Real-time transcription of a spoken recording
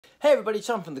Hey everybody,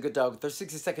 Sean from The Good Dog with our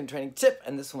 60-second training tip,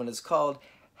 and this one is called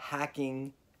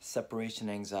Hacking Separation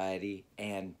Anxiety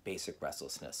and Basic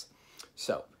Restlessness.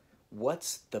 So,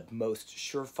 what's the most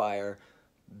surefire,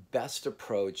 best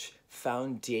approach,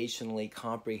 foundationally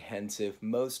comprehensive,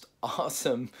 most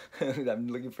awesome, I'm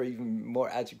looking for even more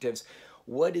adjectives,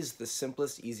 what is the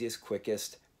simplest, easiest,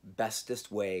 quickest,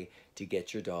 bestest way to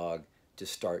get your dog to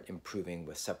start improving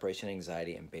with separation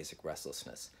anxiety and basic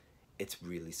restlessness? It's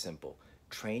really simple.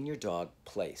 Train your dog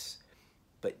place,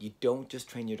 but you don't just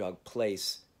train your dog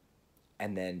place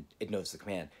and then it knows the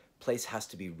command. Place has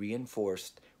to be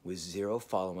reinforced with zero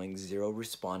following, zero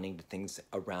responding to things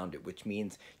around it, which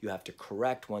means you have to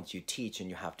correct once you teach and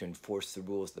you have to enforce the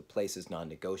rules that place is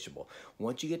non-negotiable.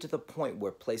 Once you get to the point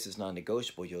where place is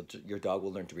non-negotiable, your dog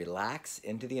will learn to relax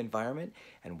into the environment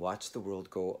and watch the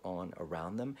world go on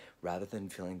around them rather than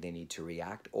feeling they need to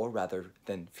react or rather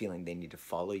than feeling they need to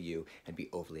follow you and be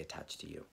overly attached to you.